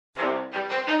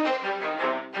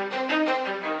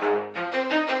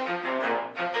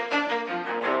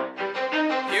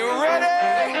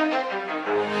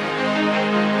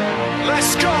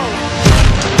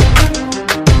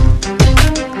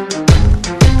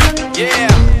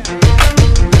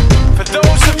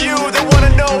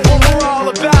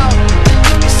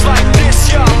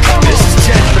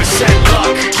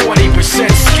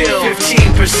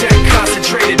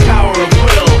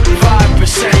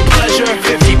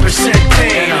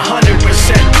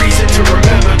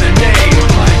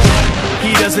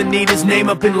doesn't need his name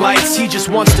up in lights, he just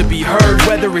wants to be heard,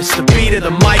 whether it's the beat of the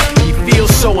mic. He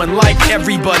feels so unlike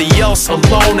everybody else,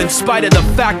 alone, in spite of the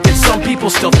fact that some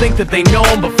people still think that they know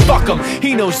him. But fuck him,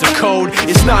 he knows the code.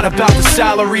 It's not about the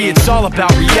salary, it's all about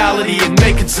reality and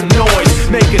making some noise,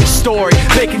 making a story,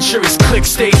 making sure his click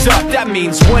stays up. That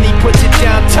means when he puts it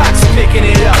down, Tox picking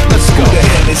it up. Let's go. Who the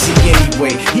hell is he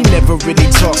anyway? He never really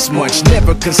talks much,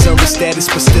 never concerned with status,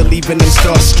 but still even him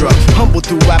starstruck. Humble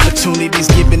through opportunities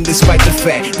given despite the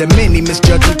fact that many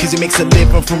misjudge him cause he makes a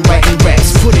living from writing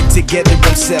raps. Put it together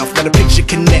himself, now the picture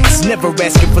connects, never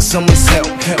asking for someone's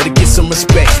help or to get some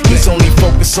respect. He's only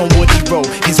focused on what he wrote,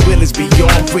 his will is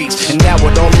beyond reach, and now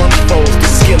it all unfolds, the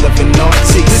skill of an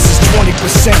artist. This is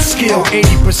 20% skill,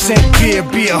 80% fear,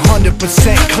 be 100%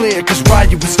 clear, cause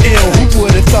Ryu was ill. Who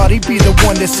would've thought he'd be the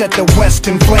one that set the West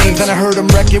in flames? And I heard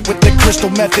him wreck it with the crystal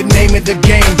method, name of the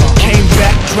game. Came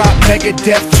back, dropped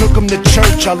Megadeth, took him to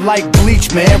church. I like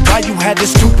Bleach, man, Ryu had the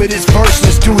stupidest verse.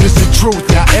 This dude is the truth.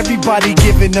 Now everybody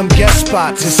giving them guest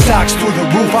spots and stocks through the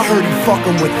roof. I heard he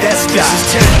fucking with that stock.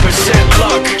 This is 10%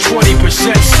 luck,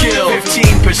 20% skill,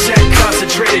 15%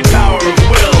 concentrated power of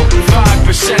will,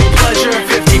 5% pleasure,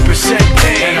 50%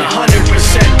 pain, and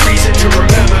 100% reason to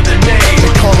remember the name.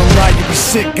 They call him Ryu, he's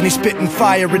sick and he's spitting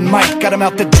fire and Mike got him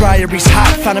out the dryer, he's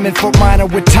hot. Found him in Fort Minor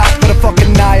with top for the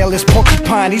fucking nihilist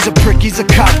porcupine. He's a prick, he's a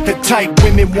cock, the type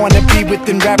women wanna be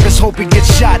within rappers, hope he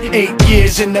gets shot. 8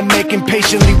 years in the making,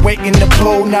 patiently waiting to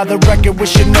blow. Now the record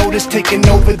with your notice taking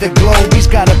over the globe. He's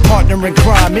got a partner in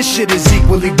crime, his shit is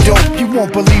equally dope. You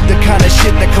won't believe the kind of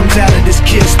shit that comes out of this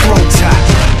kid's throat.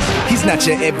 He's not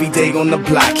your everyday on the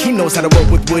block. He knows how to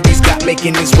work with what he's got,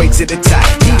 making his way to the top.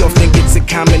 He often gets a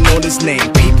comment on his name.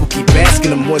 People keep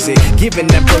asking him, was it given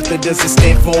that birth that doesn't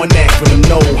stand for an acronym?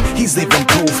 No, he's living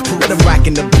proof. Let him rock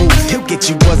in the booth. He'll get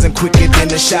you buzzing quicker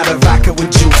than a shot of vodka with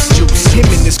juice. Him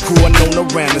and his crew are known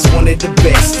around as one of the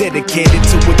best, dedicated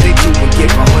to what they do and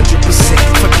give 100%.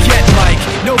 Forget Mike,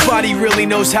 nobody really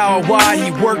knows how or why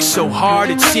he works so hard.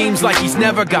 It seems like he's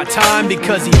never got time,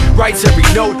 because he writes every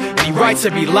note and he writes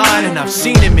every line. And I've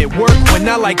seen him at work when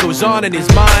that light goes on in his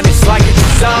mind. It's like a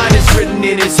design is written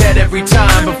in his head every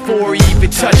time, before he even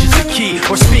touches a key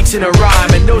or speaks in a rhyme.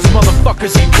 And those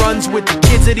motherfuckers he runs with, the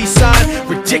kids that he signed,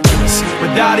 ridiculous,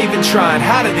 without even trying.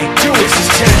 How do they do it? This is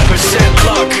 10%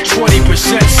 luck,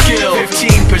 20% skill,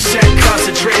 15%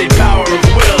 concentrated power of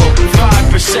will,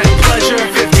 5% pleasure,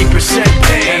 50%